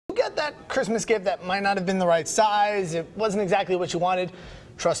Get that Christmas gift that might not have been the right size. It wasn't exactly what you wanted.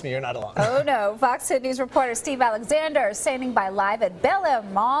 Trust me, you're not alone. Oh no, Fox 10 News reporter Steve Alexander is standing by live at Bel Air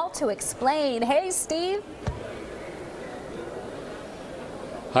Mall to explain. Hey, Steve.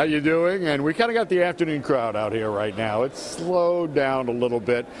 How you doing? And we kind of got the afternoon crowd out here right now. It's slowed down a little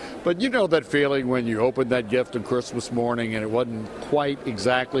bit, but you know that feeling when you opened that gift on Christmas morning and it wasn't quite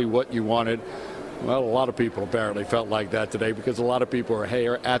exactly what you wanted. Well, a lot of people apparently felt like that today because a lot of people are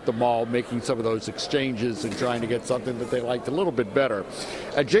here at the mall making some of those exchanges and trying to get something that they liked a little bit better.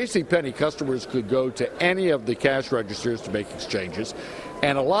 At JCPenney, customers could go to any of the cash registers to make exchanges,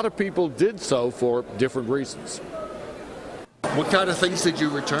 and a lot of people did so for different reasons. What kind of things did you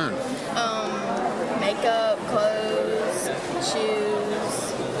return? Makeup, clothes,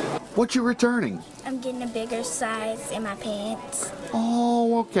 shoes. What you returning? I'm getting a bigger size in my pants.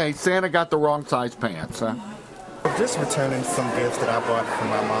 Oh, okay. Santa got the wrong size pants, huh? Just returning some gifts that I bought for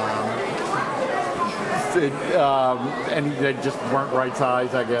my mom. And they just weren't right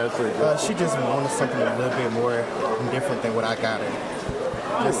size, I guess? Or She just wanted something a little bit more different than what I got her.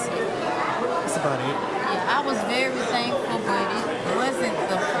 That's about it. Yeah, I was very thankful, but it wasn't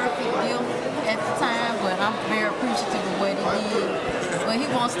the perfect gift at the time, but I'm very appreciative of what he did. But he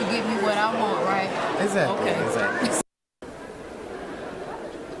wants to give me what I want, right? Exactly. Okay. Exactly.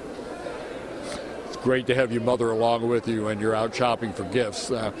 Great to have your mother along with you and you're out shopping for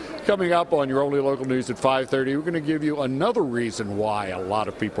gifts. Coming up on your only local news at 5:30, we're going to give you another reason why a lot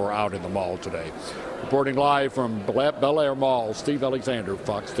of people are out in the mall today. Reporting live from Bel Air Mall, Steve Alexander,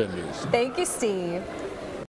 Fox 10 News. Thank you, Steve.